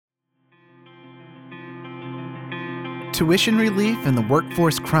Tuition relief and the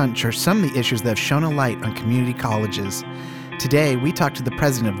workforce crunch are some of the issues that have shone a light on community colleges. Today, we talked to the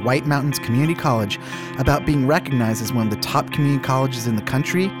president of White Mountains Community College about being recognized as one of the top community colleges in the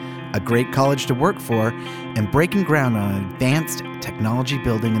country, a great college to work for, and breaking ground on an advanced technology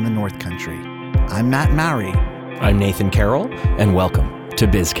building in the North Country. I'm Matt Mowry. I'm Nathan Carroll, and welcome to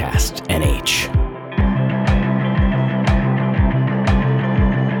BizCast NH.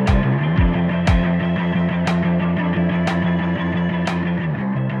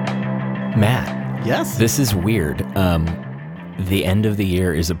 Matt. Yes? This is weird. The end of the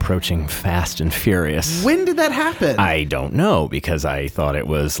year is approaching fast and furious. When did that happen? I don't know, because I thought it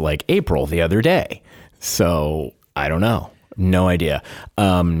was like April the other day. So, I don't know. No idea.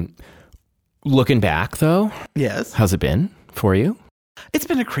 Looking back, though. Yes. How's it been for you? It's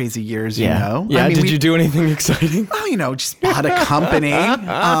been a crazy year, as you know. Yeah, I mean, did you do anything exciting? Oh, just bought a company,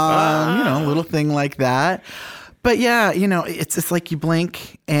 a little thing like that. But yeah, it's like you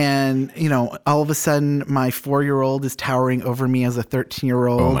blink and, all of a sudden my 4-year-old is towering over me as a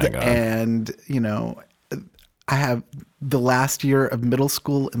 13-year-old. Oh my God. And, I have the last year of middle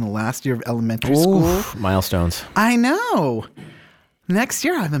school and the last year of elementary school. Milestones. I know. Next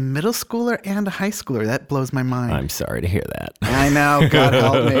year I have a middle schooler and a high schooler. That blows my mind. I'm sorry to hear that. I know. God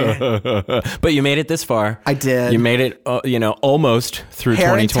help me. But you made it this far. I did. You made it, almost through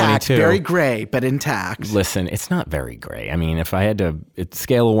Hair 2022. intact, very gray, but intact. Listen, it's not very gray. I mean, if I had to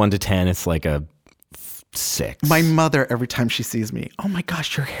scale of 1 to 10, it's like a 6. My mother, every time she sees me, oh my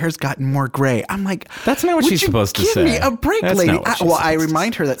gosh, your hair's gotten more gray. I'm like, that's not what she's supposed to say. Give me a break, That's lady. not what she's I supposed to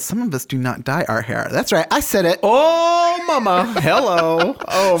remind her that some of us do not dye our hair. That's right. I said it. Oh, mama. Hello.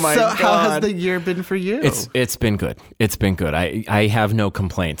 Oh my God. So how has the year been for you? It's been good. It's been good. I have no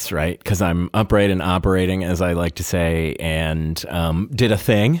complaints, right? Because I'm upright and operating, as I like to say, and did a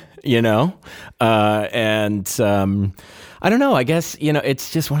thing, I don't know. I guess,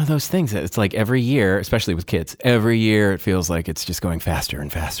 it's just one of those things that it's like every year, especially with kids, every year it feels like it's just going faster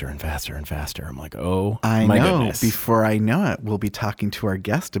and faster and faster and faster. I'm like, oh, my goodness. Before I know it, we'll be talking to our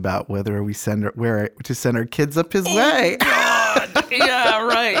guest about whether we where to send our kids up his way. God. Yeah,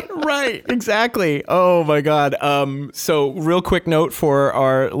 right. Exactly. Oh my God. So real quick note for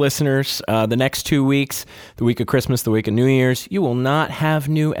our listeners, the next 2 weeks, the week of Christmas, the week of New Year's, you will not have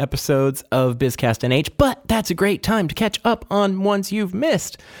new episodes of BizCast NH, but that's a great time to catch up on ones you've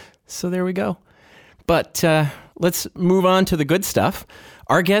missed. So there we go. But let's move on to the good stuff.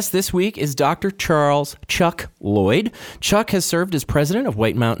 Our guest this week is Dr. Charles Chuck Lloyd. Chuck has served as president of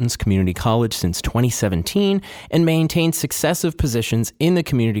White Mountains Community College since 2017 and maintained successive positions in the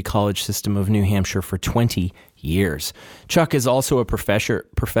community college system of New Hampshire for 20 years. Chuck is also a professor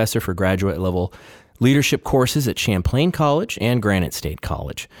for graduate level leadership courses at Champlain College and Granite State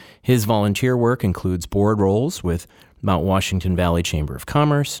College. His volunteer work includes board roles with Mount Washington Valley Chamber of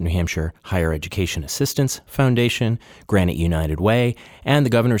Commerce, New Hampshire Higher Education Assistance Foundation, Granite United Way, and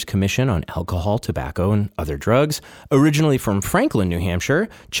the Governor's Commission on Alcohol, Tobacco, and Other Drugs. Originally from Franklin, New Hampshire,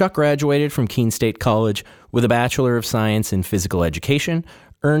 Chuck graduated from Keene State College with a Bachelor of Science in Physical Education,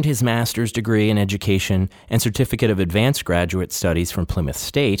 earned his master's degree in education and certificate of advanced graduate studies from Plymouth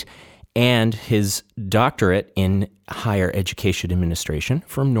State, and his doctorate in higher education administration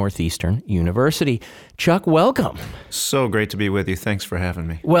from Northeastern University. Chuck, welcome. So great to be with you. Thanks for having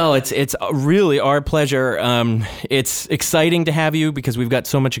me. Well, it's really our pleasure. It's exciting to have you because we've got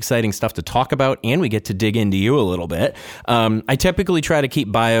so much exciting stuff to talk about, and we get to dig into you a little bit. I typically try to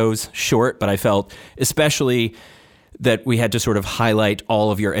keep bios short, but I felt especially that we had to sort of highlight all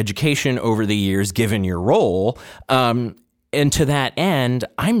of your education over the years, given your role. And to that end,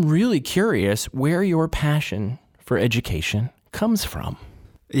 I'm really curious where your passion for education comes from.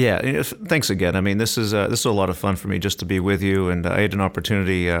 Yeah, thanks again. I mean, this is a lot of fun for me just to be with you. And I had an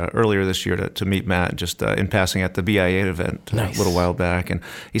opportunity earlier this year to meet Matt just in passing at the BIA event Nice. A little while back. And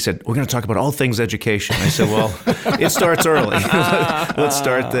he said, we're going to talk about all things education. I said, well, it starts early. Let's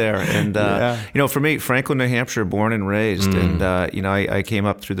start there. And, for me, Franklin, New Hampshire, born and raised. And, I came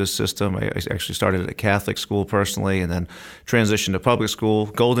up through this system. I actually started at a Catholic school personally and then transitioned to public school,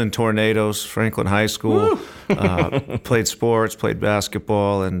 Golden Tornadoes, Franklin High School, played sports, played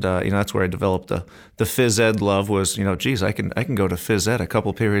basketball. And that's where I developed the phys ed love. Was I can go to phys ed a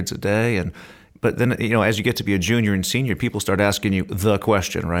couple periods a day, but then as you get to be a junior and senior, people start asking you the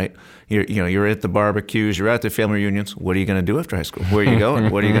question, right? You're at the barbecues, you're at the family reunions. What are you going to do after high school? Where are you going?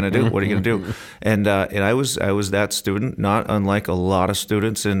 What are you going to do? What are you going to do? And I was that student, not unlike a lot of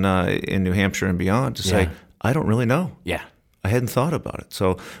students in New Hampshire and beyond, to say I don't really know. Yeah. I hadn't thought about it.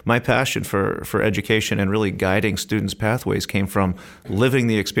 So my passion for education and really guiding students' pathways came from living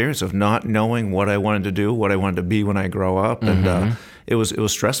the experience of not knowing what I wanted to do, what I wanted to be when I grow up, and it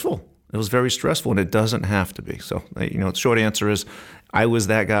was stressful. It was very stressful, and it doesn't have to be. So, the short answer is I was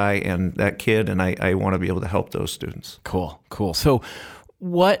that guy and that kid, and I want to be able to help those students. Cool. So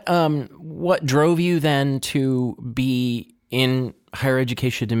what drove you then to be in higher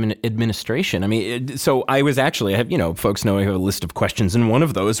education administration? I mean, so I was actually, folks know I have a list of questions, and one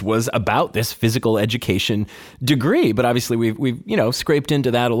of those was about this physical education degree. But obviously, we've scraped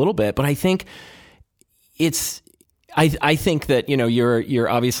into that a little bit. But I think I think that you're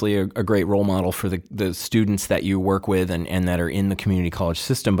obviously a great role model for the students that you work with and that are in the community college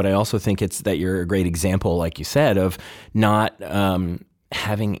system. But I also think it's that you're a great example, like you said, of not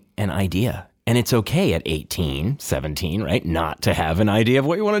having an idea. And it's okay at 18, 17, right, not to have an idea of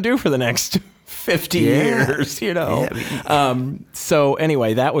what you want to do for the next 50 years, So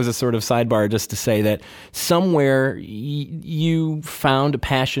anyway, that was a sort of sidebar just to say that somewhere you found a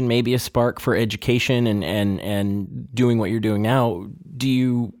passion, maybe a spark for education and doing what you're doing now. Do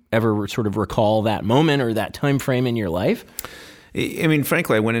you ever sort of recall that moment or that time frame in your life? I mean,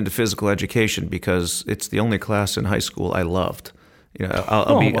 frankly, I went into physical education because it's the only class in high school I loved.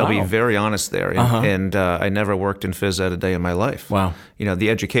 I'll be very honest there, and I never worked in phys ed a day in my life. Wow. The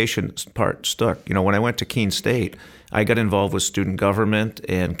education part stuck. When I went to Keene State, I got involved with student government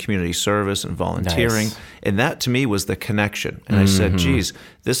and community service and volunteering, and that to me was the connection. And I said, geez,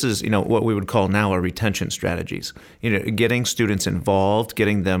 this is what we would call now our retention strategies. Getting students involved,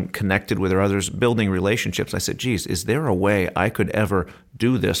 getting them connected with their others, building relationships. I said, geez, is there a way I could ever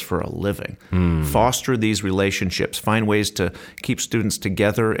do this for a living? Foster these relationships, find ways to keep students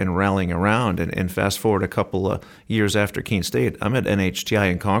together and rallying around. And fast forward a couple of years after Keene State, I'm at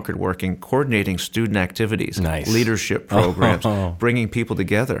NHTI in Concord coordinating student activities, leadership programs, bringing people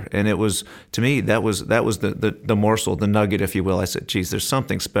together. And it was, to me, that was the morsel, the nugget, if you will. I said, geez, there's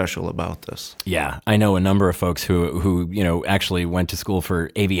something special about this. Yeah, I know a number of folks who actually went to school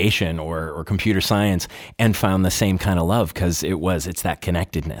for aviation or computer science and found the same kind of love because it's that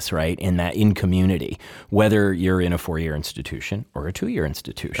connectedness, right? In community, whether you're in a 4-year institution or a 2-year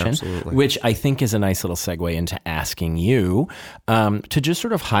institution. Absolutely. Which I think is a nice little segue into asking you to just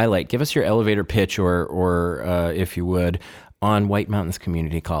sort of give us your elevator pitch or if you would, on White Mountains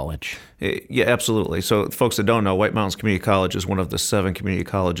Community College. Yeah, absolutely. So folks that don't know, White Mountains Community College is one of the 7 community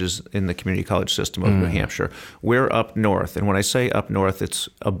colleges in the community college system of New Hampshire. We're up north, and when I say up north, it's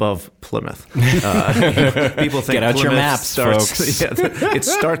above Plymouth. People think Get out Plymouth your maps, folks. It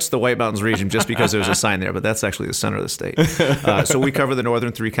starts the White Mountains region just because there's a sign there, but that's actually the center of the state. So we cover the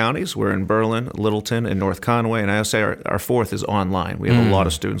northern 3 counties. We're in Berlin, Littleton, and North Conway, and I say our 4th is online. We have a lot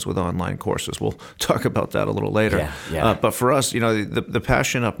of students with online courses. We'll talk about that a little later. Yeah. But for us, the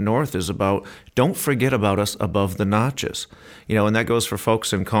passion up north is about don't forget about us above the notches. And that goes for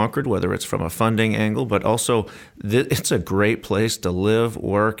folks in Concord, whether it's from a funding angle, but also it's a great place to live,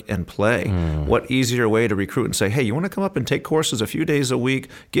 work, and play. What easier way to recruit and say, hey, you want to come up and take courses a few days a week,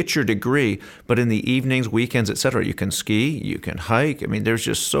 get your degree, but in the evenings, weekends, et cetera, you can ski, you can hike. I mean, there's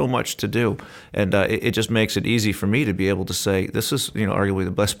just so much to do. And it just makes it easy for me to be able to say, this is, arguably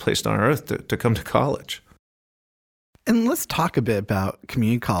the best place on earth to come to college. And let's talk a bit about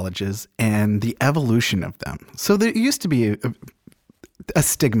community colleges and the evolution of them. So there used to be a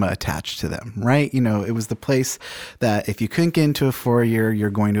stigma attached to them, right? It was the place that if you couldn't get into a 4-year, you're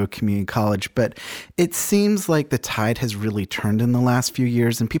going to a community college. But it seems like the tide has really turned in the last few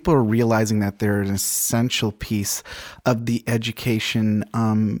years, and people are realizing that they're an essential piece of the education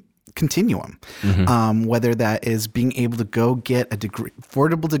continuum, whether that is being able to go get a degree,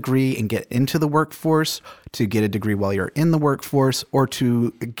 affordable degree, and get into the workforce, to get a degree while you're in the workforce, or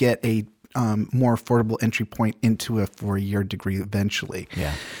to get a more affordable entry point into a 4-year degree eventually.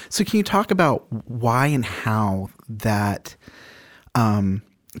 Yeah. So can you talk about why and how that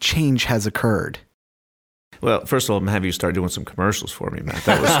change has occurred? Well, first of all, I'm going to have you start doing some commercials for me, Matt.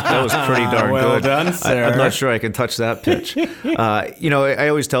 That was pretty darn well good. Done, sir. I'm not sure I can touch that pitch. I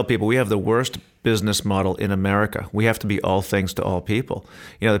always tell people we have the worst business model in America. We have to be all things to all people.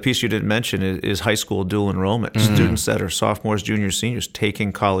 The piece you didn't mention is high school dual enrollment. Students that are sophomores, juniors, seniors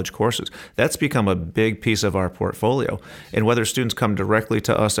taking college courses. That's become a big piece of our portfolio. And whether students come directly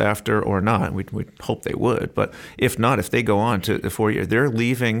to us after or not, we hope they would, but if not, if they go on to the 4-year, they're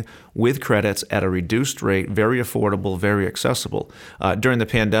leaving with credits at a reduced rate, very affordable, very accessible. During the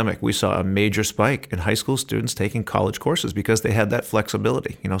pandemic, we saw a major spike in high school students taking college courses because they had that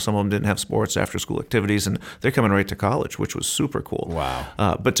flexibility. Some of them didn't have sports after after-school activities, and they're coming right to college, which was super cool.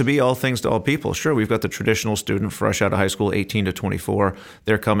 Wow. But to be all things to all people, sure, we've got the traditional student fresh out of high school, 18 to 24.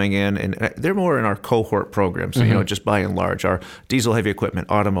 They're coming in, and they're more in our cohort programs, so, just by and large, our diesel heavy equipment,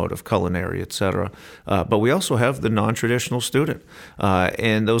 automotive, culinary, et cetera. But we also have the non-traditional student,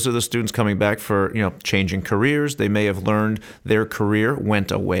 and those are the students coming back for, changing careers. They may have learned their career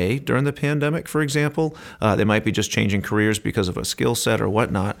went away during the pandemic, for example. They might be just changing careers because of a skill set or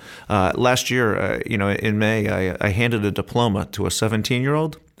whatnot. Last year, in May, I handed a diploma to a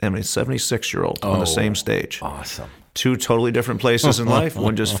 17-year-old and a 76-year-old on the same stage. Awesome. Two totally different places in life.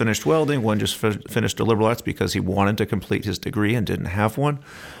 One just finished welding. One just finished a liberal arts because he wanted to complete his degree and didn't have one.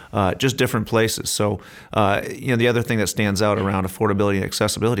 Just different places. So, the other thing that stands out around affordability and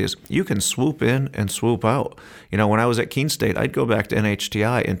accessibility is you can swoop in and swoop out. When I was at Keene State, I'd go back to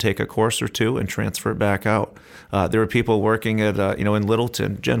NHTI and take a course or two and transfer it back out. There were people working at, in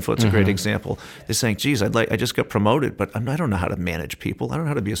Littleton. Genfoot's a great example. They're saying, geez, I just got promoted, but I don't know how to manage people. I don't know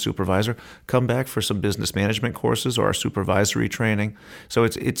how to be a supervisor. Come back for some business management courses or our supervisory training. So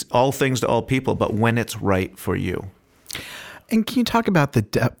it's all things to all people, but when it's right for you. And can you talk about the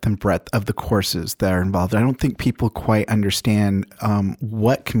depth and breadth of the courses that are involved? I don't think people quite understand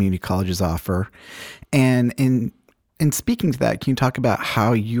what community colleges offer. And in speaking to that, can you talk about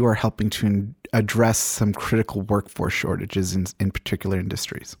how you are helping to address some critical workforce shortages in particular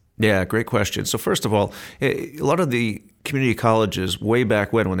industries? Yeah, great question. So first of all, a lot of the community colleges way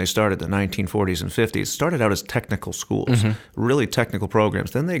back when they started, the 1940s and 50s, started out as technical schools, really technical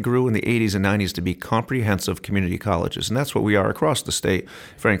programs. Then they grew in the 80s and 90s to be comprehensive community colleges. And that's what we are across the state,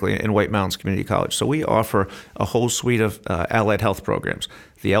 frankly, in White Mountains Community College. So we offer a whole suite of allied health programs,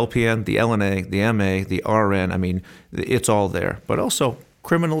 the LPN, the LNA, the MA, the RN. I mean, it's all there. But also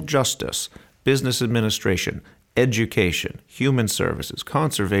criminal justice, business administration, education, human services,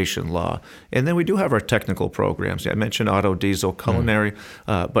 conservation law, and then we do have our technical programs. I mentioned auto, diesel, culinary,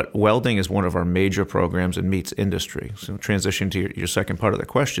 but welding is one of our major programs and meets industry. So transition to your second part of the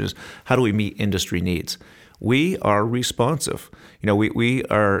question is, how do we meet industry needs? We are responsive. We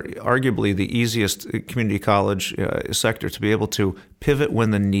are arguably the easiest community college sector to be able to pivot when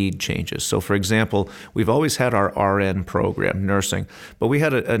the need changes. So, for example, we've always had our RN program, nursing, but we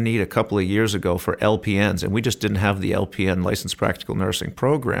had a need a couple of years ago for LPNs, and we just didn't have the LPN, licensed practical nursing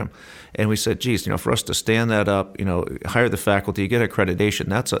program. And we said, geez, for us to stand that up, hire the faculty, get accreditation,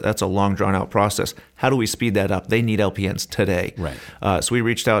 that's a long, drawn-out process. How do we speed that up? They need LPNs today. Right. So we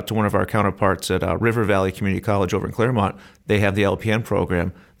reached out to one of our counterparts at River Valley Community College over in Claremont. They have the LPN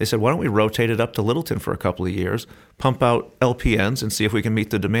program. They said, why don't we rotate it up to Littleton for a couple of years, pump out LPNs, and see if we can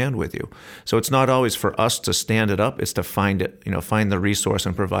meet the demand with you. So it's not always for us to stand it up, it's to find it, find the resource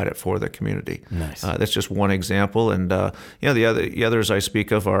and provide it for the community. Nice. That's just one example. And, the others I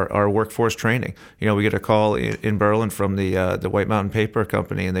speak of are workforce training. We get a call in Berlin from the White Mountain Paper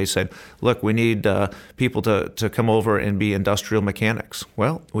Company, and they said, look, we need people to come over and be industrial mechanics.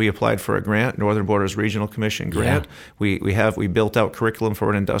 Well, we applied for a grant, Northern Borders Regional Commission grant. Yeah. We built out curriculum for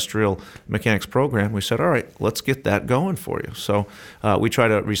an industrial mechanics program. We said, all right, let's get that going for you. So we try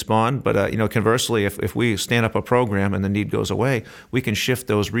to respond, but conversely, if we stand up a program and the need goes away, we can shift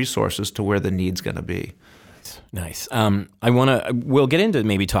those resources to where the need's going to be. Nice. We'll get into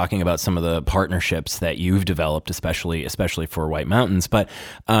maybe talking about some of the partnerships that you've developed, especially for White Mountains. But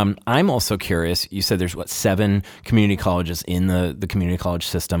I'm also curious. You said there's 7 community colleges in the community college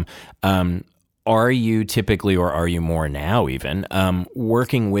system. Are you typically, or are you more now even,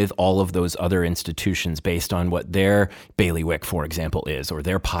 working with all of those other institutions based on what their bailiwick, for example, is, or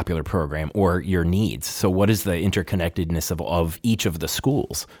their popular program, or your needs? So what is the interconnectedness of each of the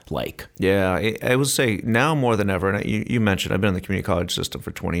schools like? Yeah, I would say now more than ever, and you mentioned I've been in the community college system for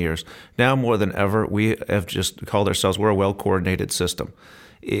 20 years. Now more than ever, we have just called ourselves, we're a well-coordinated system.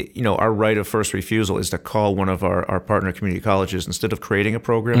 Our right of first refusal is to call one of our partner community colleges. Instead of creating a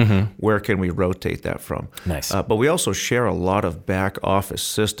program, where can we rotate that from? Nice. But we also share a lot of back office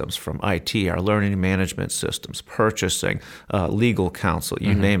systems from IT, our learning management systems, purchasing, legal counsel,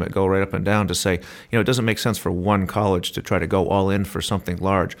 you name it, go right up and down to say, it doesn't make sense for one college to try to go all in for something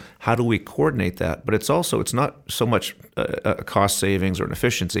large. How do we coordinate that? But it's not so much a cost savings or an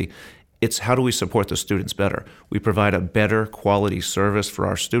efficiency. It's how do we support the students better? We provide a better quality service for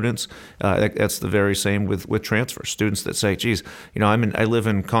our students. That's the very same with transfer. Students that say, geez, I live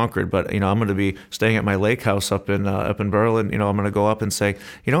in Concord, but I'm going to be staying at my lake house up in Berlin. I'm going to go up and say,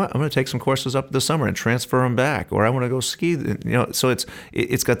 I'm going to take some courses up this summer and transfer them back, or I want to go ski. So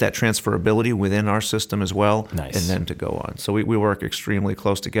it's got that transferability within our system as well. Nice. And then to go on. So we work extremely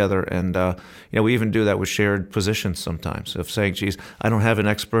close together, and we even do that with shared positions sometimes. Of saying, geez, I don't have an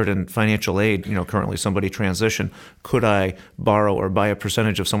expert in financial financial aid, currently somebody transitioned, could I borrow or buy a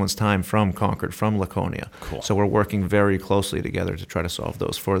percentage of someone's time from Concord, from Laconia? Cool. So we're working very closely together to try to solve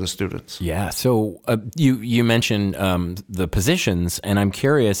those for the students. Yeah. So you mentioned the positions, and I'm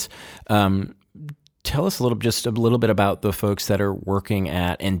curious. Tell us a little bit about the folks that are working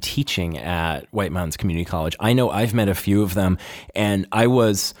at and teaching at White Mountains Community College. I know I've met a few of them, and I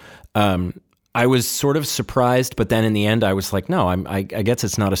was sort of surprised, but then in the end, I was like, no, I guess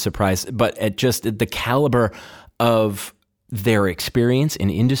it's not a surprise. But at just the caliber of their experience in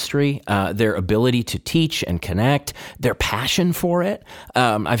industry, their ability to teach and connect, their passion for it.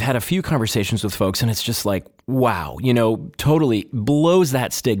 I've had a few conversations with folks, and it's just like, wow, totally blows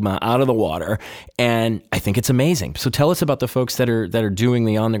that stigma out of the water. And I think it's amazing. So tell us about the folks that are doing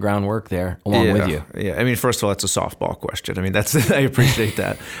the on the ground work there along with you. Yeah. I mean, first of all, it's a softball question. I mean, I appreciate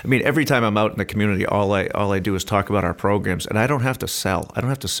that. I mean, every time I'm out in the community, all I do is talk about our programs, and I don't have to sell. I don't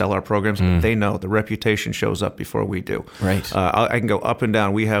have to sell our programs. They know the reputation shows up before we do. Right. I can go up and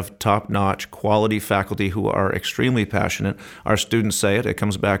down. We have top-notch quality faculty who are extremely passionate. Our students say it. It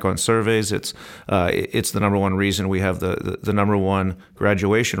comes back on surveys. It's the number one reason we have the number one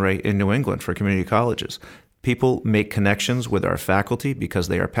graduation rate in New England for community colleges. People make connections with our faculty because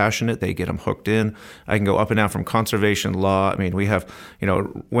they are passionate. They get them hooked in. I can go up and down from conservation law. I mean, we have,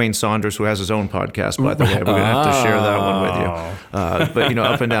 Wayne Saunders, who has his own podcast, by the way. We're going to have to share that one with you. But,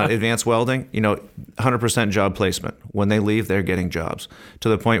 up and down. Advanced welding, 100% job placement. When they leave, they're getting jobs. To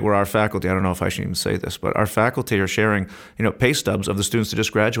the point where our faculty, I don't know if I should even say this, but our faculty are sharing, pay stubs of the students that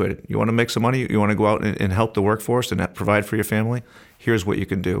just graduated. You want to make some money? You want to go out and help the workforce and provide for your family? Here's what you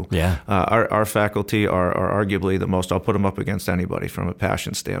can do. Yeah. Our faculty are arguably the most, I'll put them up against anybody from a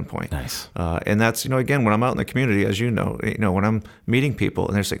passion standpoint. Nice. And that's, again, when I'm out in the community, as you know, when I'm meeting people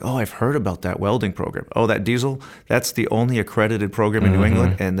and they're saying, oh, I've heard about that welding program. Oh, that diesel, that's the only accredited program in New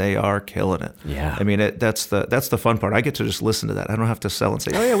England, and they are killing it. Yeah. I mean, that's the fun part. I get to just listen to that. I don't have to sell and say,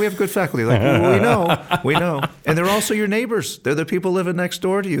 oh, yeah, we have good faculty. Like, well, we know. And they're also your neighbors. They're the people living next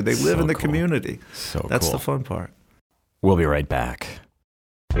door to you. They live in the community. So that's cool. the fun part. We'll be right back.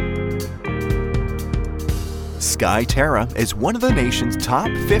 Skyterra is one of the nation's top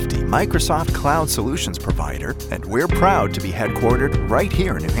 50 Microsoft Cloud Solutions provider, and we're proud to be headquartered right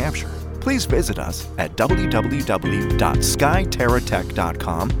here in New Hampshire. Please visit us at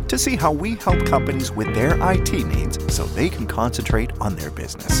www.skyterratech.com to see how we help companies with their IT needs so they can concentrate on their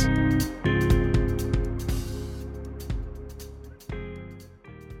business.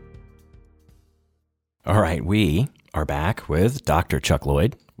 All right, we are back with Dr. Chuck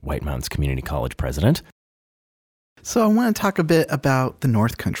Lloyd, White Mountains Community College president. So I want to talk a bit about the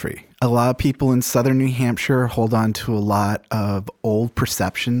North Country. A lot of people in southern New Hampshire hold on to a lot of old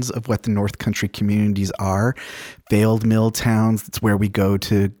perceptions of what the North Country communities are. Failed mill towns, it's where we go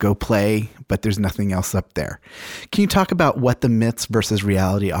to go play, but there's nothing else up there. Can you talk about what the myths versus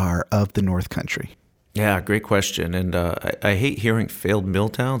reality are of the North Country? Yeah, great question. And I hate hearing failed mill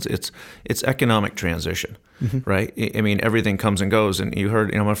towns. It's economic transition, right? I mean, everything comes and goes. And you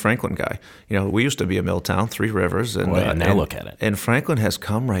heard, I'm a Franklin guy. We used to be a mill town, Three Rivers. And now look at it. And Franklin has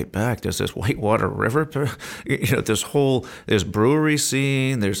come right back. There's this Whitewater River, there's brewery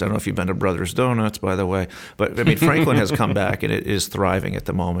scene. I don't know if you've been to Brothers Donuts, by the way. But, I mean, Franklin has come back, and it is thriving at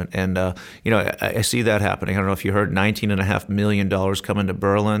the moment. And, I see that happening. I don't know if you heard $19.5 million coming to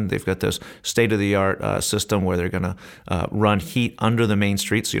Berlin. They've got this state-of-the-art system where they're going to run heat under the main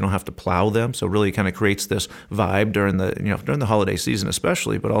streets so you don't have to plow them. So really kind of creates this vibe during the holiday season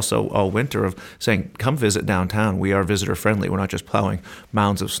especially, but also all winter of saying, come visit downtown. We are visitor friendly. We're not just plowing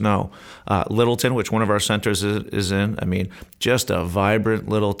mounds of snow. Littleton, which one of our centers is in, I mean, just a vibrant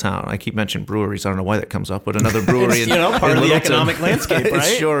little town. I keep mentioning breweries. I don't know why that comes up, but another brewery part of the economic landscape, right?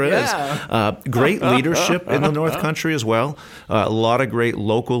 It sure is. Yeah. Great leadership in the North Country as well. A lot of great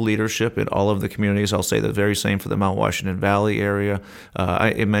local leadership in all of the communities. I'll say the very same for the Mount Washington Valley area.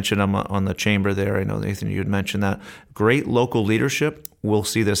 I mentioned I'm on the chamber there. I know, Nathan, you had mentioned that. Great local leadership will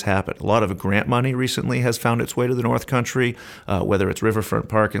see this happen. A lot of grant money recently has found its way to the North Country, whether it's Riverfront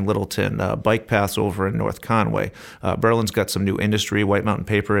Park in Littleton, bike paths over in North Conway. Berlin's got some new industry. White Mountain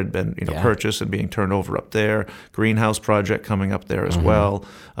Paper had been purchased and being turned over up there. Greenhouse project coming up there as well.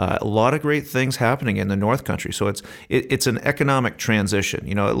 A lot of great things happening in the North Country. So it's an economic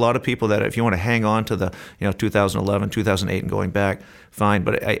transition. A lot of people that if you want to hang on to the 2011, 2008 and going back, fine.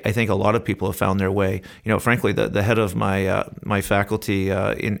 But I think a lot of people have found their way. Frankly, the head of my faculty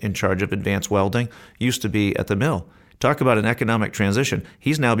in charge of advanced welding used to be at the mill. Talk about an economic transition.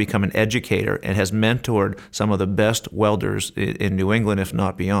 He's now become an educator and has mentored some of the best welders in New England, if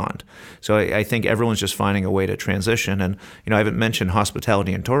not beyond. So I think everyone's just finding a way to transition. And, I haven't mentioned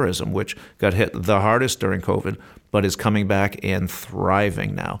hospitality and tourism, which got hit the hardest during COVID, but is coming back and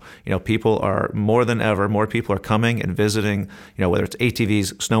thriving now. People are more than ever, more people are coming and visiting, whether it's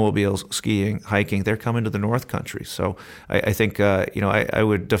ATVs, snowmobiles, skiing, hiking, they're coming to the North Country. So I think, I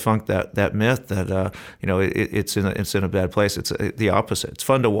would debunk that myth that, it's in a bad place. It's the opposite. It's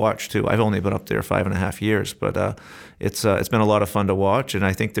fun to watch too. I've only been up there 5.5 years, but it's been a lot of fun to watch. And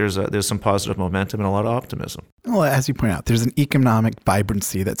I think there's some positive momentum and a lot of optimism. Well, as you point out, there's an economic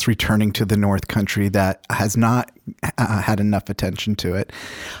vibrancy that's returning to the North Country that has not had enough attention to it.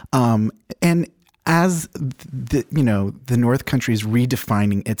 And as the North Country is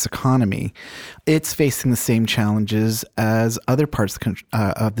redefining its economy, it's facing the same challenges as other parts of the country,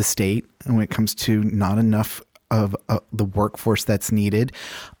 of the state when it comes to not enough of the workforce that's needed.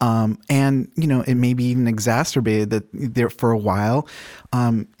 And, it may be even exacerbated that there for a while,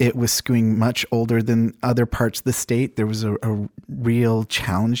 it was skewing much older than other parts of the state. There was a real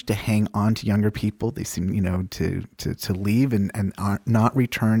challenge to hang on to younger people. They seem, to leave and not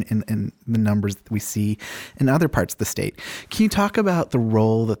return in the numbers that we see in other parts of the state. Can you talk about the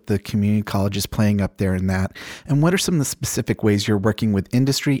role that the community college is playing up there in that? And what are some of the specific ways you're working with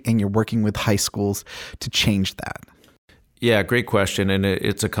industry and you're working with high schools to change that? Yeah, great question, and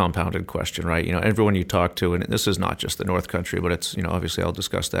it's a compounded question, right? Everyone you talk to, and this is not just the North Country, but it's, obviously I'll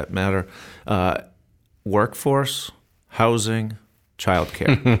discuss that matter. Workforce, housing,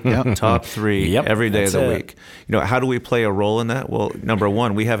 childcare, yep. Top three every day of the week. How do we play a role in that? Well, number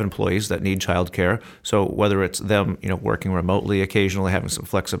one, we have employees that need childcare. So whether it's them, working remotely, occasionally having some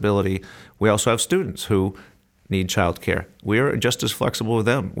flexibility, we also have students who need childcare. We are just as flexible with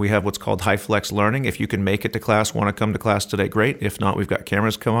them. We have what's called high flex learning. If you can make it to class, want to come to class today, great. If not, we've got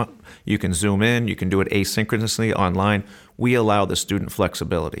cameras come up. You can zoom in. You can do it asynchronously online. We allow the student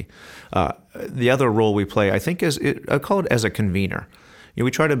flexibility. The other role we play, I think, I call it as a convener. We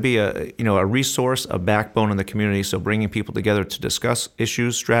try to be a resource, a backbone in the community. So bringing people together to discuss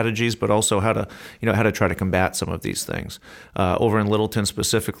issues, strategies, but also how to try to combat some of these things. Over in Littleton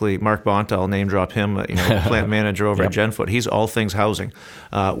specifically, Mark Bonta, I'll name drop him, plant manager over at Genfoot. He's all things housing.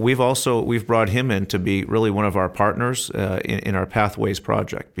 We've brought him in to be really one of our partners in our Pathways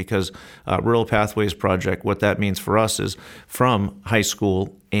project, because Rural Pathways project, what that means for us is from high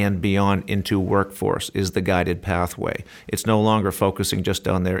school and beyond into workforce is the guided pathway. It's no longer focusing just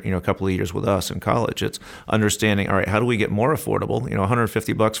down there, a couple of years with us in college. It's understanding, all right, how do we get more affordable?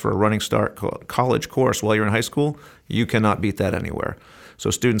 $150 for a running start college course while you're in high school, you cannot beat that anywhere. So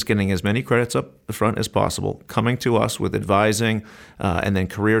students getting as many credits up the front as possible, coming to us with advising and then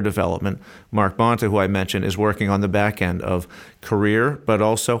career development. Mark Bonta, who I mentioned, is working on the back end of career, but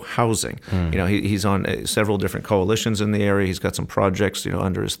also housing. He's on several different coalitions in the area. He's got some projects,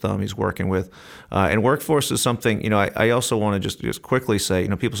 under his thumb he's working with. And workforce is something, I also want to just quickly say,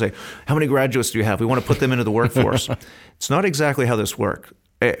 people say, how many graduates do you have? We want to put them into the workforce. It's not exactly how this works.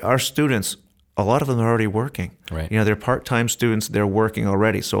 Our students, a lot of them are already working. Right. They're part-time students, they're working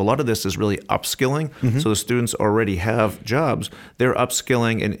already. So a lot of this is really upskilling. Mm-hmm. So the students already have jobs, they're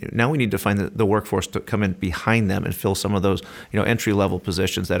upskilling, and now we need to find the workforce to come in behind them and fill some of those, entry-level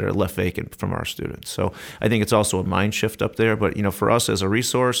positions that are left vacant from our students. So I think it's also a mind shift up there. But, for us as a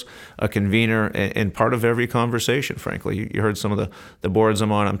resource, a convener, and part of every conversation, frankly. You heard some of the boards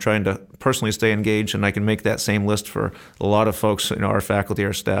I'm on. I'm trying to personally stay engaged, and I can make that same list for a lot of folks, our faculty,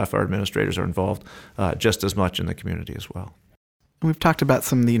 our staff, our administrators are involved just as much in the community as well. We've talked about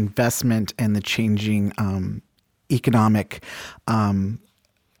some of the investment and the changing economic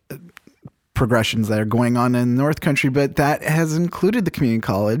progressions that are going on in the North Country, but that has included the community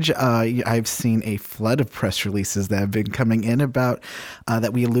college. I've seen a flood of press releases that have been coming in about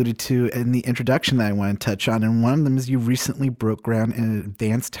that we alluded to in the introduction that I want to touch on, and one of them is you recently broke ground in an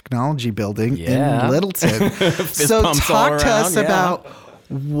advanced technology building in Littleton. So talk to us about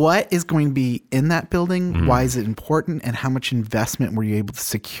what is going to be in that building? Why is it important? And how much investment were you able to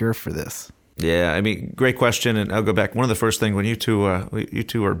secure for this? Yeah, great question, and I'll go back. One of the first things when you two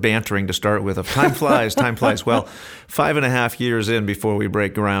are bantering to start with, of time flies, time flies. Well, 5.5 years in before we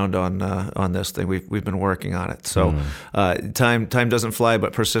break ground on this thing, we've been working on it. So time doesn't fly,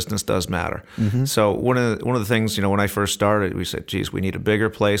 but persistence does matter. Mm-hmm. So one of the things, when I first started, we said, geez, we need a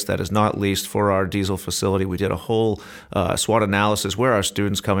bigger place that is not leased for our diesel facility. We did a whole SWOT analysis, where are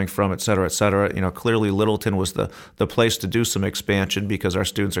students coming from, et cetera, et cetera. Clearly Littleton was the place to do some expansion because our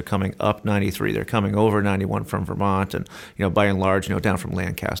students are coming up 93 93. They're coming over 91 from Vermont, and by and large, down from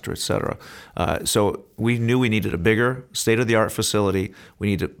Lancaster, et cetera. So we knew we needed a bigger, state-of-the-art facility. We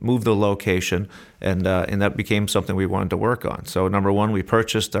need to move the location, and that became something we wanted to work on. So number one, we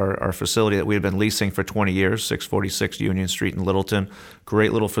purchased our facility that we had been leasing for 20 years, 646 Union Street in Littleton.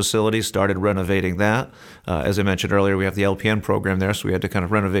 Great little facility. Started renovating that. As I mentioned earlier, we have the LPN program there, so we had to kind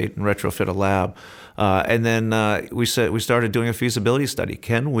of renovate and retrofit a lab. And then we started doing a feasibility study.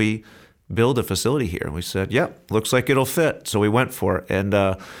 Can we build a facility here? And we said, yep, looks like it'll fit. So we went for it. And,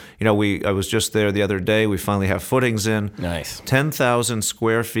 I was just there the other day. We finally have footings in. Nice. 10,000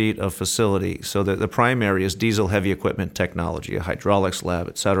 square feet of facility. So the primary is diesel heavy equipment technology, a hydraulics lab,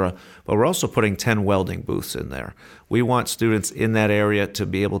 et cetera. But we're also putting 10 welding booths in there. We want students in that area to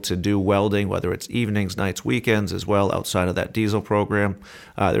be able to do welding, whether it's evenings, nights, weekends as well, outside of that diesel program.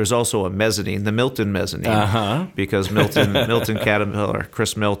 There's also a mezzanine, the Milton mezzanine, because Milton Caterpillar,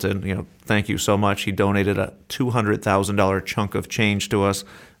 Chris Milton, thank you so much. He donated a $200,000 chunk of change to us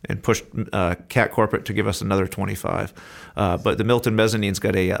and pushed Cat Corporate to give us another 25. But the Milton Mezzanine's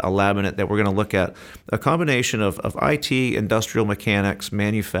got a lab in it that we're going to look at a combination of IT, industrial mechanics,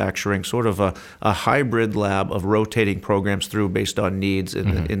 manufacturing, sort of a hybrid lab of rotating programs through based on needs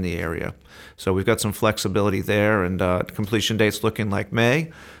in the area. So we've got some flexibility there, and completion date's looking like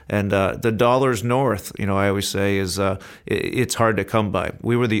May. And the dollars north, I always say, is it's hard to come by.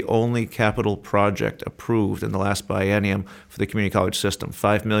 We were the only capital project approved in the last biennium for the community college system.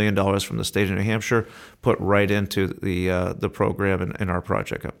 $5 million from the state of New Hampshire put right into the program and our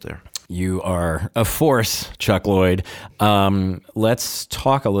project up there. You are a force, Chuck Lloyd. Let's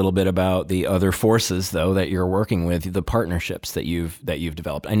talk a little bit about the other forces, though, that you're working with, the partnerships that you've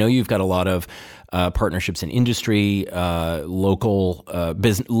developed. I know you've got a lot of partnerships in industry, local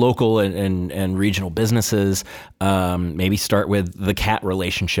and regional businesses. Maybe start with the CAT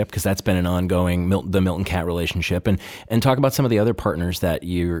relationship, because that's been an ongoing the Milton CAT relationship, and talk about some of the other partners that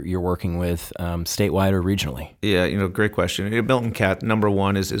you're working with statewide or regionally. Yeah, great question. Milton CAT, number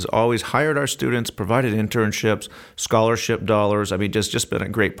one, is always hired our students, provided internships, scholarship dollars. I mean, just been a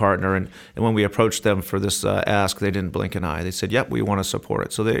great partner. And when we approached them for this ask, they didn't blink an eye. They said, "Yep, we want to support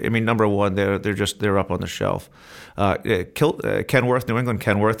it." So number one, they're up on the shelf. Kenworth, New England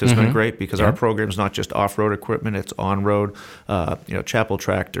Kenworth has been great, because our program's not just off-road equipment; it's on-road. Chapel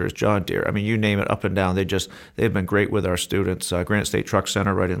Tractors, John Deere. I mean, you name it, up and down. They've been great with our students. Granite State Truck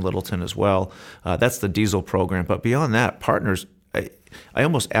Center right in Littleton as well. That's the diesel program. But beyond that, partners. I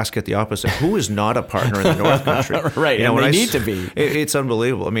almost ask it the opposite. Who is not a partner in the North Country? Right, and they need to be. It's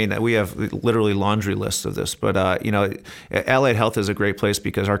unbelievable. I mean, we have literally laundry lists of this. But, Allied Health is a great place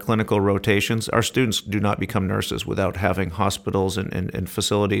because our clinical rotations, our students do not become nurses without having hospitals and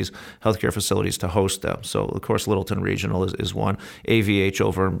facilities, healthcare facilities to host them. So, of course, Littleton Regional is one. AVH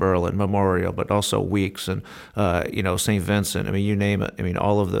over in Berlin, Memorial, but also Weeks and, St. Vincent. I mean, you name it. I mean,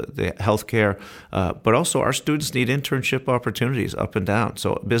 all of the healthcare. But also our students need internship opportunities up and down.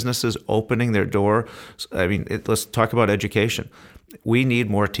 So businesses opening their door. I mean, let's talk about education. We need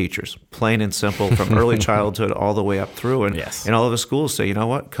more teachers, plain and simple, from early childhood all the way up through. And all of the schools say, you know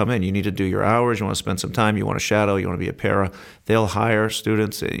what, come in. You need to do your hours. You want to spend some time. You want to shadow. You want to be a para. They'll hire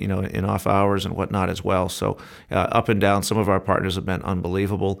students, in off hours and whatnot as well. So up and down, some of our partners have been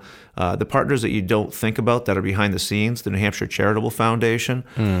unbelievable. The partners that you don't think about that are behind the scenes, the New Hampshire Charitable Foundation,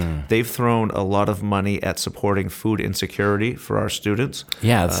 they've thrown a lot of money at supporting food insecurity for our students.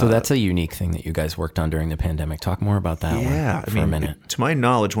 Yeah, so that's a unique thing that you guys worked on during the pandemic. Talk more about that one for a minute. To my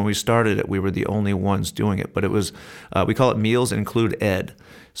knowledge, when we started it, we were the only ones doing it. But it was, we call it Meals Include Ed.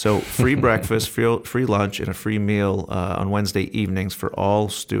 So free breakfast, free lunch, and a free meal on Wednesday evenings for all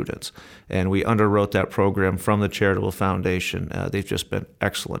students. And we underwrote that program from the Charitable Foundation. They've just been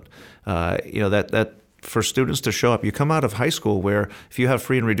excellent. That for students to show up, you come out of high school where if you have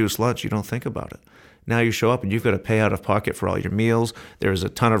free and reduced lunch, you don't think about it. Now you show up and you've got to pay out of pocket for all your meals. There's a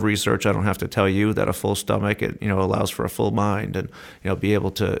ton of research. I don't have to tell you that a full stomach, allows for a full mind and, be able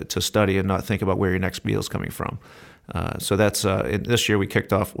to study and not think about where your next meal is coming from. So that's this year we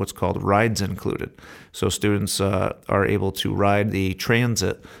kicked off what's called Rides Included. So students are able to ride the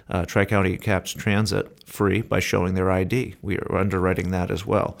transit, Tri-County CAPS transit, free by showing their ID. We are underwriting that as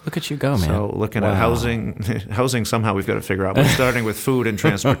well. Look at you go, man. So looking at housing somehow we've got to figure out. We're starting with food and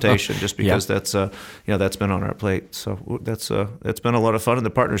transportation just because that's been on our plate. So that's been a lot of fun. And the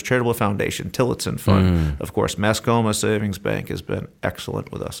Partners Charitable Foundation, Tillotson Fund, of course, Mascoma Savings Bank has been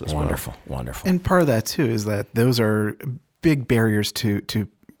excellent with us as well. Wonderful. And part of that too is that those are big barriers to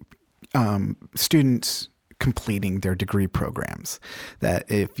students completing their degree programs.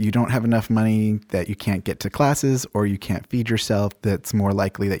 That if you don't have enough money, that you can't get to classes or you can't feed yourself, that's more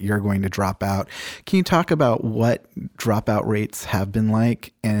likely that you're going to drop out. Can you talk about what dropout rates have been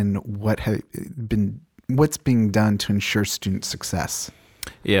like and what's being done to ensure student success?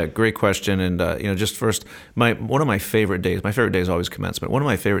 Yeah, great question. And just first, one of my favorite days is always commencement. One of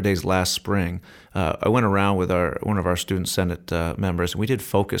my favorite days last spring, I went around with one of our student senate members, and we did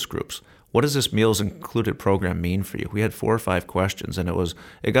focus groups. What does this meals included program mean for you? We had 4 or 5 questions, and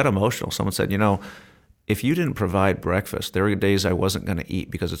it got emotional. Someone said, if you didn't provide breakfast, there were days I wasn't going to eat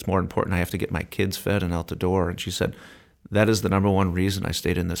because it's more important. I have to get my kids fed and out the door. And she said, that is the number one reason I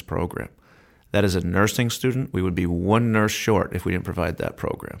stayed in this program. That as a nursing student, we would be 1 nurse short if we didn't provide that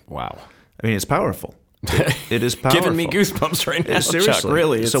program. Wow. I mean, it's powerful. It is powerful. Giving me goosebumps right now, seriously. Chuck,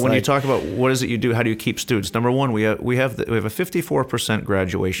 really. So when you talk about what is it you do, how do you keep students? Number one, we have a 54%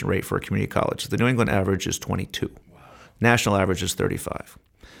 graduation rate for a community college. The New England average is 22. Wow. National average is 35.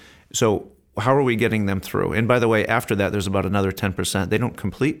 So how are we getting them through? And by the way, after that, there's about another 10%. They don't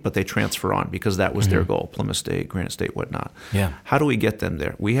complete, but they transfer on because that was their goal, Plymouth State, Granite State, whatnot. Yeah. How do we get them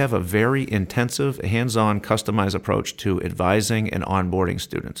there? We have a very intensive, hands-on, customized approach to advising and onboarding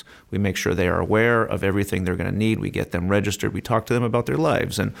students. We make sure they are aware of everything they're going to need. We get them registered. We talk to them about their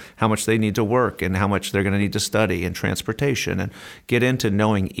lives and how much they need to work and how much they're going to need to study and transportation, and get into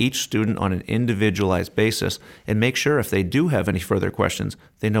knowing each student on an individualized basis and make sure if they do have any further questions,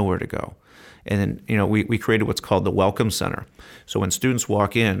 they know where to go. And then, we created what's called the Welcome Center. So when students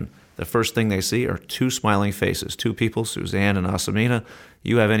walk in, the first thing they see are 2 smiling faces, 2 people, Suzanne and Asamina.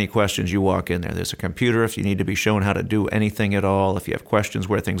 You have any questions, you walk in there. There's a computer if you need to be shown how to do anything at all, if you have questions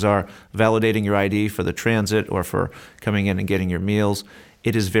where things are, validating your ID for the transit or for coming in and getting your meals.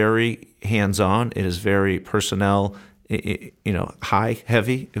 It is very hands-on. It is very personnel, high,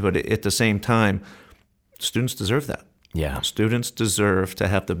 heavy, but at the same time, students deserve that. Yeah, students deserve to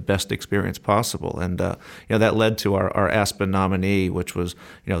have the best experience possible, and that led to our Aspen nominee, which was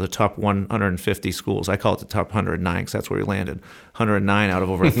the top 150 schools. I call it the top 109 because that's where we landed. 109 out of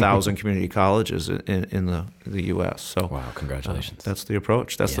over 1,000 community colleges in the U.S. So wow, congratulations! That's the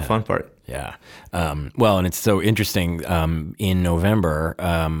approach. That's the fun part. Yeah. Well, and it's so interesting. In November,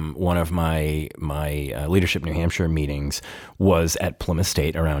 one of my Leadership New Hampshire meetings was at Plymouth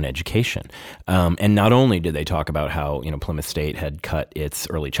State around education. And not only did they talk about how Plymouth State had cut its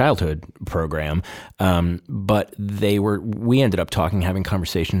early childhood program, but we ended up having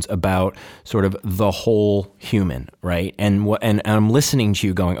conversations about sort of the whole human, right? And I'm listening to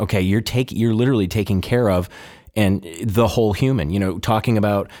you going, okay, you're literally taking care of and the whole human, talking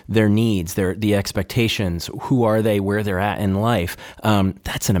about their needs, the expectations, who are they, where they're at in life.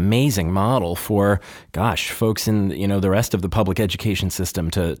 That's an amazing model for, folks in, the rest of the public education system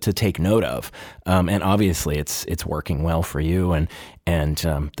to take note of. And obviously it's working well for you and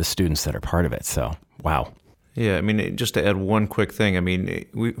the students that are part of it. So, wow. Yeah, I mean, just to add one quick thing, I mean,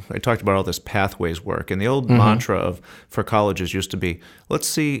 I talked about all this pathways work, and the old mantra for colleges used to be, let's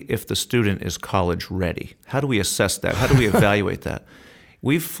see if the student is college ready. How do we assess that? How do we evaluate that?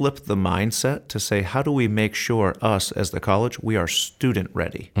 We've flipped the mindset to say, how do we make sure us as the college, we are student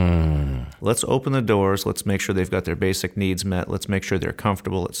ready? Let's open the doors. Let's make sure they've got their basic needs met. Let's make sure they're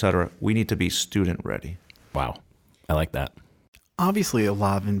comfortable, et cetera. We need to be student ready. Wow. I like that. Obviously, a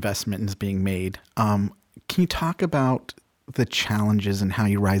lot of investment is being made. Can you talk about the challenges and how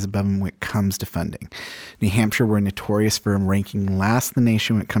you rise above them when it comes to funding? New Hampshire, we're notorious for ranking last in the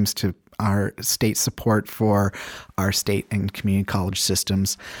nation when it comes to our state support for our state and community college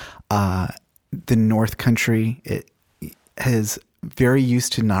systems. The North Country is very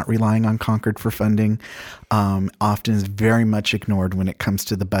used to not relying on Concord for funding, often is very much ignored when it comes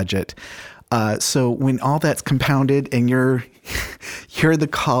to the budget. So when all that's compounded and you're the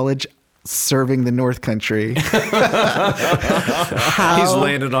college serving the North Country. He's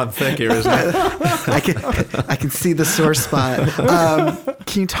landed on thick here, isn't it? I can see the sore spot.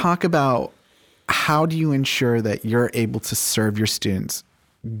 Can you talk about how do you ensure that you're able to serve your students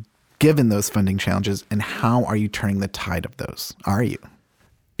given those funding challenges, and how are you turning the tide of those? Are you?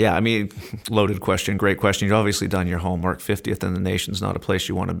 Yeah, I mean, loaded question, great question. You've obviously done your homework. 50th in the nation's not a place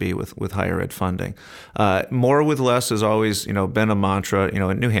you want to be with higher ed funding. More with less has always, been a mantra,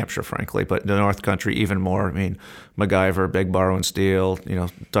 in New Hampshire, frankly, but the North Country even more. I mean, MacGyver, beg, borrow, and steal,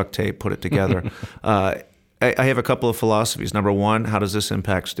 duct tape, put it together. I have a couple of philosophies. Number one, how does this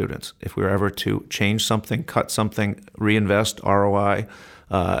impact students? If we were ever to change something, cut something, reinvest, ROI,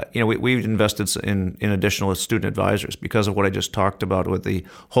 we've invested in additional student advisors because of what I just talked about with the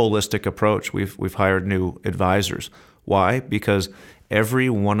holistic approach. We've hired new advisors. Why? Because every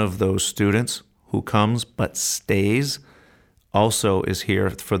one of those students who comes but stays also is here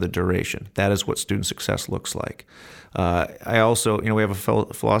for the duration. That is what student success looks like. I also, we have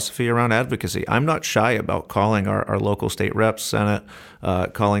a philosophy around advocacy. I'm not shy about calling our local state reps, Senate,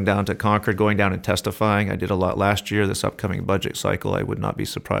 calling down to Concord, going down and testifying. I did a lot last year. This upcoming budget cycle, I would not be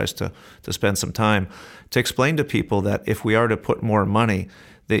surprised to spend some time to explain to people that if we are to put more money,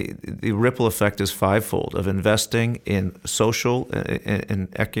 the ripple effect is fivefold of investing in social and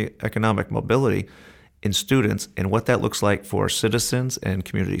economic mobility in students and what that looks like for citizens and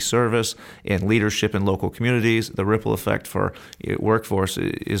community service and leadership in local communities. The ripple effect for workforce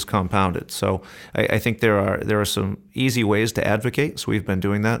is compounded. So I think there are some easy ways to advocate. So we've been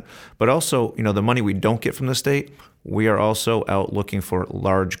doing that. But also, the money we don't get from the state, we are also out looking for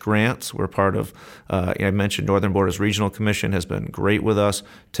large grants. We're part of, I mentioned Northern Borders Regional Commission has been great with us.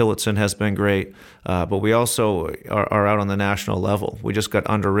 Tillotson has been great. But we also are out on the national level. We just got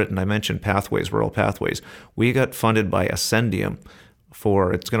underwritten. I mentioned Pathways, Rural Pathways. We got funded by Ascendium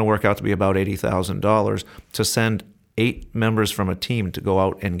it's going to work out to be about $80,000 to send 8 members from a team to go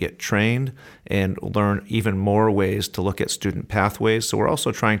out and get trained and learn even more ways to look at student pathways. So we're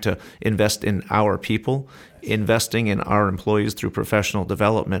also trying to invest in our people, investing in our employees through professional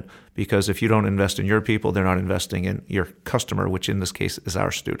development, because if you don't invest in your people, they're not investing in your customer, which in this case is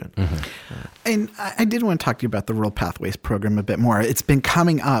our student. Mm-hmm. And I did want to talk to you about the Rural Pathways program a bit more. It's been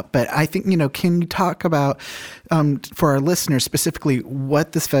coming up, but I think, can you talk about, for our listeners specifically,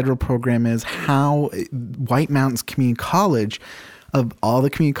 what this federal program is, how White Mountains Community College, of all the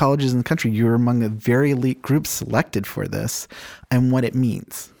community colleges in the country, you're among the very elite groups selected for this, and what it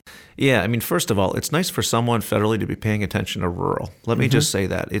means? Yeah, first of all, it's nice for someone federally to be paying attention to rural. Let me just say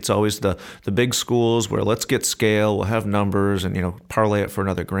that. It's always the big schools where let's get scale, we'll have numbers, and parlay it for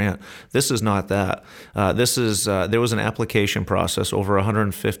another grant. This is not that. There was an application process. Over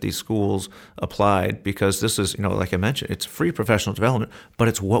 150 schools applied because this is, like I mentioned, it's free professional development, but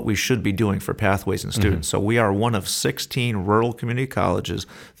it's what we should be doing for pathways and students. So we are one of 16 rural community colleges,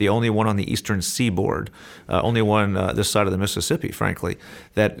 the only one on the eastern seaboard, only one this side of the Mississippi, frankly,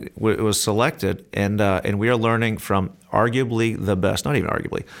 that was selected, and we are learning from arguably the best, not even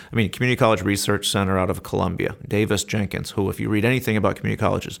arguably, Community College Research Center out of Columbia, Davis Jenkins, who, if you read anything about community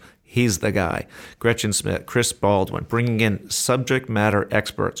colleges, he's the guy. Gretchen Smith, Chris Baldwin, bringing in subject matter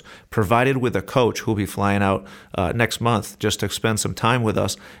experts, provided with a coach who will be flying out next month just to spend some time with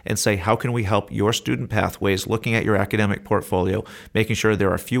us and say, how can we help your student pathways, looking at your academic portfolio, making sure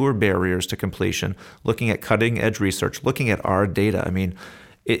there are fewer barriers to completion, looking at cutting edge research, looking at our data.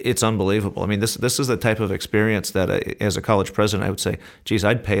 It's unbelievable. This is the type of experience that as a college president, I would say, geez,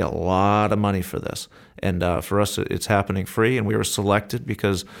 I'd pay a lot of money for this. And for us, it's happening free. And we were selected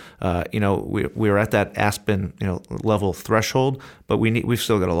because, we were at that Aspen, level threshold, but we've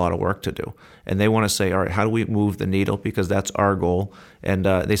still got a lot of work to do. And they want to say, all right, how do we move the needle? Because that's our goal. And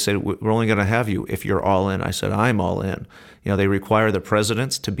they said, we're only going to have you if you're all in. I said, I'm all in. They require the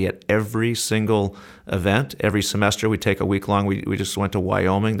presidents to be at every single event. Every semester we take a week long. We just went to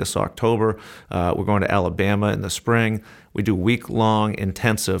Wyoming this October. We're going to Alabama in the spring. We do week-long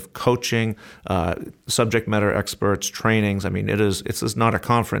intensive coaching, subject matter experts, trainings. It's not a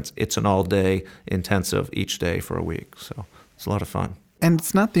conference. It's an all-day intensive each day for a week. So it's a lot of fun. And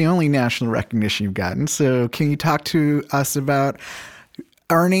it's not the only national recognition you've gotten. So can you talk to us about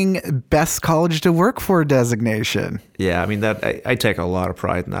earning Best College to Work For designation? Yeah, I take a lot of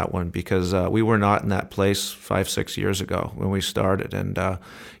pride in that one because we were not in that place 5-6 years ago when we started. And,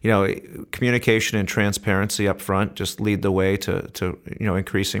 communication and transparency up front just lead the way to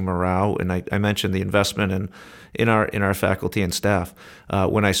increasing morale. And I mentioned the investment in our faculty and staff.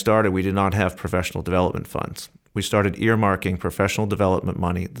 When I started, we did not have professional development funds. We started earmarking professional development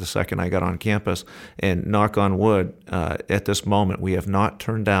money the second I got on campus. And knock on wood, at this moment, we have not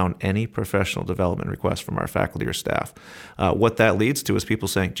turned down any professional development requests from our faculty or staff. What that leads to is people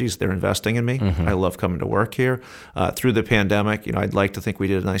saying, geez, they're investing in me. Mm-hmm. I love coming to work here. Through the pandemic, I'd like to think we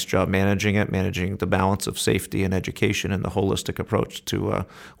did a nice job managing the balance of safety and education and the holistic approach to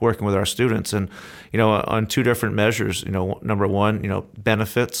working with our students. And, on 2 different measures, number one,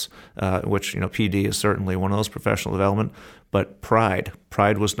 benefits, which, PD is certainly one of those professional development, but pride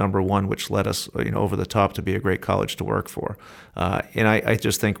was number one, which led us over the top to be a great college to work for. And I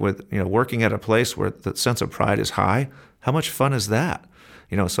just think with working at a place where the sense of pride is high, how much fun is that?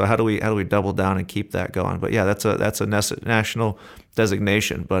 So how do we double down and keep that going? But yeah, that's a national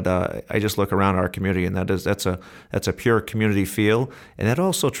designation. But I just look around our community, and that's a pure community feel, and that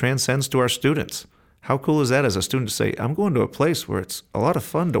also transcends to our students. How cool is that as a student to say, I'm going to a place where it's a lot of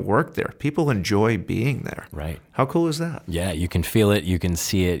fun to work there. People enjoy being there. Right. How cool is that? Yeah, you can feel it, you can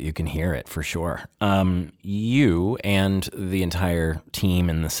see it, you can hear it for sure. You and the entire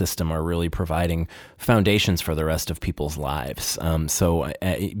team and the system are really providing foundations for the rest of people's lives. So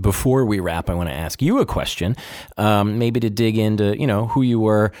before we wrap, I want to ask you a question, maybe to dig into, who you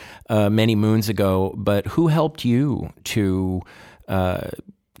were many moons ago, but who helped you to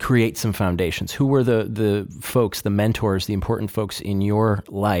create some foundations? Who were the folks, the mentors, the important folks in your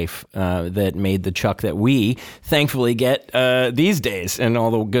life that made the Chuck that we thankfully get these days and all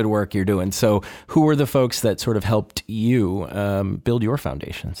the good work you're doing? So who were the folks that sort of helped you build your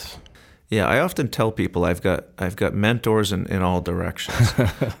foundations? Yeah, I often tell people I've got mentors in all directions.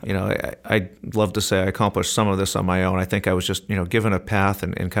 I'd love to say I accomplished some of this on my own. I think I was just, given a path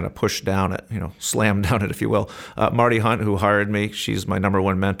and kind of pushed down it, slammed down it, if you will. Marty Hunt, who hired me, she's my number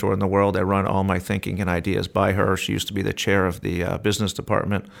one mentor in the world. I run all my thinking and ideas by her. She used to be the chair of the business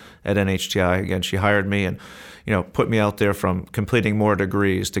department at NHTI. Again, she hired me and, put me out there from completing more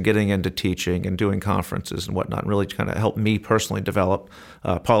degrees to getting into teaching and doing conferences and whatnot, and really kind of helped me personally develop.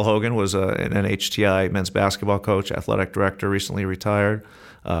 Paul Hogan was an NHTI men's basketball coach, athletic director, recently retired.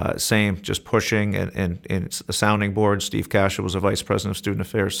 Same, just pushing and the sounding board. Steve Cascia was a vice president of student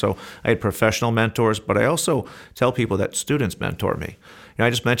affairs. So I had professional mentors, but I also tell people that students mentor me. I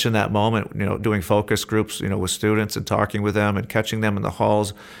just mentioned that moment, doing focus groups, with students and talking with them and catching them in the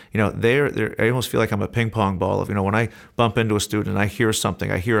halls. I almost feel like I'm a ping pong ball of, when I bump into a student and I hear something,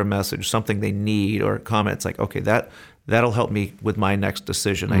 I hear a message, something they need or a comment, it's like, okay, that'll help me with my next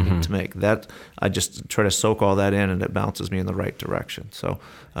decision I need to make. That I just try to soak all that in, and it bounces me in the right direction. So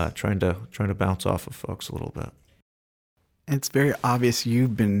trying to bounce off of folks a little bit. It's very obvious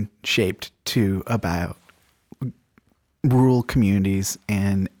you've been shaped to about rural communities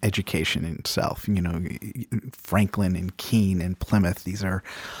and education itself. Franklin and Keene and Plymouth, these are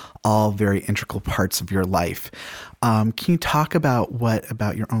all very integral parts of your life. Can you talk about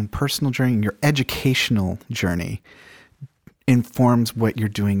about your own personal journey and your educational journey informs what you're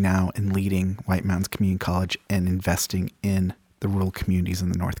doing now in leading White Mountains Community College and investing in the rural communities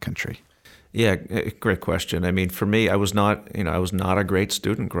in the North Country? Yeah, great question. I mean, for me, I was not a great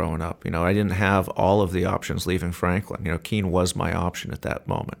student growing up. I didn't have all of the options leaving Franklin. Keene was my option at that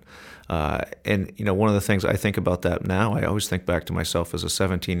moment. And one of the things I think about that now, I always think back to myself as a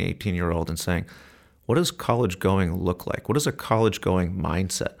 17, 18-year-old and saying, what does college going look like? What is a college going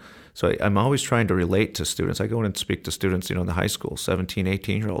mindset? So I'm always trying to relate to students. I go in and speak to students, in the high school, 17,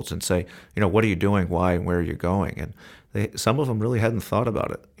 18-year-olds, and say, what are you doing, why, and where are you going? And some of them really hadn't thought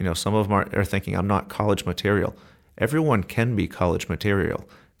about it. Some of them are thinking, I'm not college material. Everyone can be college material.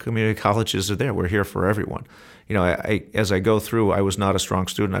 Community colleges are there. We're here for everyone. As I go through, I was not a strong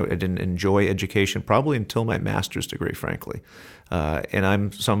student. I didn't enjoy education probably until my master's degree, frankly. And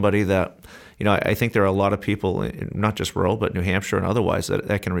I'm somebody that, I think there are a lot of people, not just rural, but New Hampshire and otherwise,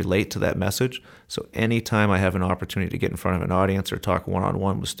 that can relate to that message. So anytime I have an opportunity to get in front of an audience or talk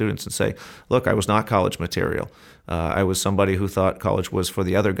one-on-one with students and say, look, I was not college material. I was somebody who thought college was for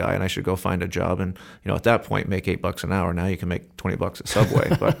the other guy and I should go find a job and, at that point, make $8 an hour. Now you can make $20 at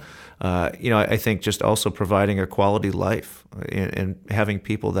Subway. But, I think just also providing a quality life and having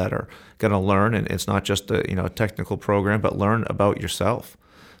people that are going to learn, and it's not just a technical program, but learn about yourself.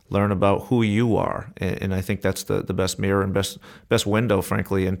 Learn about who you are, and I think that's the best mirror and best window,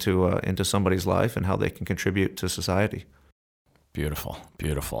 frankly, into somebody's life and how they can contribute to society. Beautiful,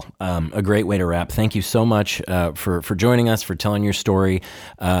 beautiful. A great way to wrap. Thank you so much for joining us, for telling your story,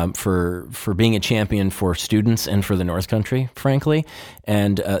 for being a champion for students and for the North Country, frankly,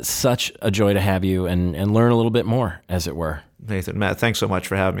 and such a joy to have you and learn a little bit more, as it were. Nathan, Matt, thanks so much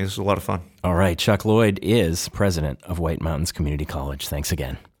for having me. This was a lot of fun. All right, Chuck Lloyd is president of White Mountains Community College. Thanks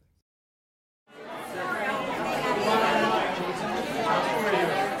again.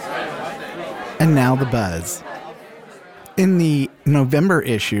 And now the buzz. In the November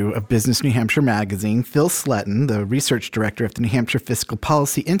issue of Business New Hampshire magazine, Phil Sletton, the research director of the New Hampshire Fiscal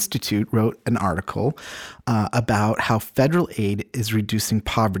Policy Institute, wrote an article about how federal aid is reducing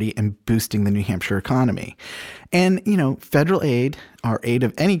poverty and boosting the New Hampshire economy. And, federal aid, or aid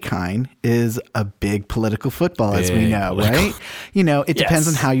of any kind, is a big political football, as we know, right? It depends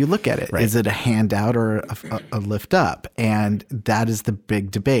on how you look at it. Right. Is it a handout or a lift up? And that is the big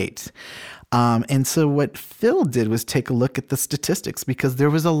debate. And so what Phil did was take a look at the statistics, because there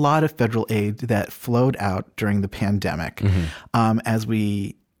was a lot of federal aid that flowed out during the pandemic as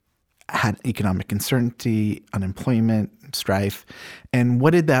we had economic uncertainty, unemployment, strife. And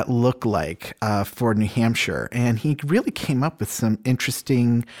what did that look like for New Hampshire? And he really came up with some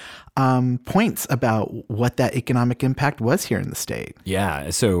interesting points about what that economic impact was here in the state. Yeah.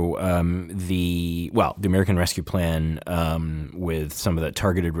 So the American Rescue Plan, with some of the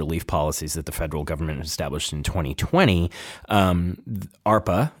targeted relief policies that the federal government established in 2020,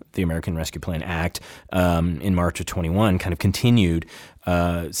 ARPA, the American Rescue Plan Act, in March of 21, kind of continued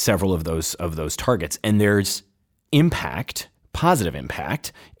several of those targets, and there's positive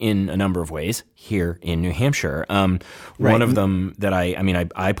impact in a number of ways here in New Hampshire. One of them that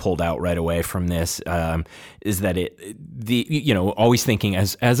I pulled out right away from this is that always thinking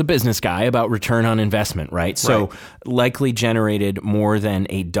as a business guy about return on investment, right? So likely generated more than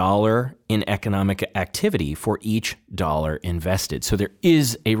 $1 in economic activity for each dollar invested. So there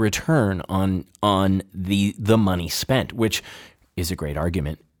is a return on the money spent, which is a great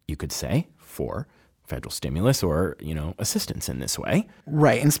argument, you could say, for federal stimulus or, assistance in this way.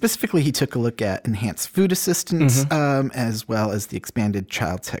 Right. And specifically, he took a look at enhanced food assistance, as well as the expanded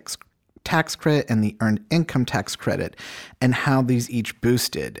child tax credit and the earned income tax credit, and how these each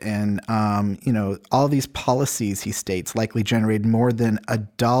boosted. And, all these policies, he states, likely generated more than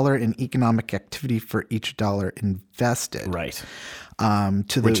 $1 in economic activity for each dollar invested. Right.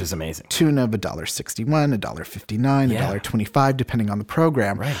 Which is amazing. Tune of $1.61, $1.59, $1.25, depending on the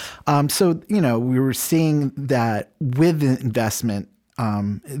program. Right. So, we were seeing that with investment,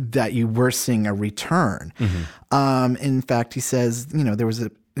 that you were seeing a return. In fact, he says, there was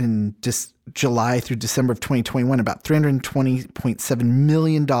in just July through December of 2021, about $320.7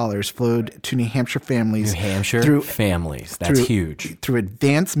 million flowed to New Hampshire families. That's huge. Through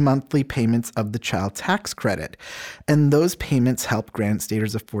advanced monthly payments of the child tax credit. And those payments help grant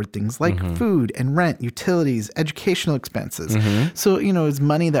staters afford things like food and rent, utilities, educational expenses. So, it's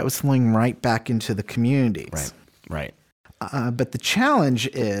money that was flowing right back into the communities. Right. But the challenge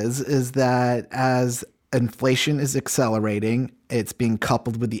is that as inflation is accelerating, it's being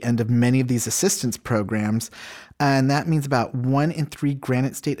coupled with the end of many of these assistance programs. And that means about 1 in 3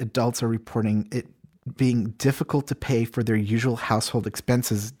 Granite State adults are reporting it being difficult to pay for their usual household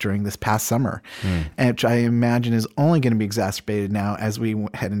expenses during this past summer, which I imagine is only going to be exacerbated now as we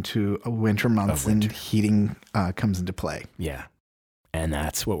head into winter months and heating comes into play. Yeah. And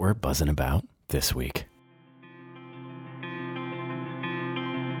that's what we're buzzing about this week.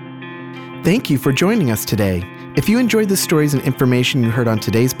 Thank you for joining us today. If you enjoyed the stories and information you heard on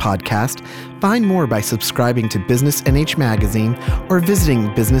today's podcast, find more by subscribing to Business NH Magazine or visiting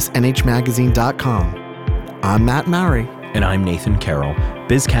businessnhmagazine.com. I'm Matt Mowry. And I'm Nathan Carroll.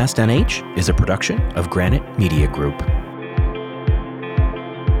 BizCast NH is a production of Granite Media Group.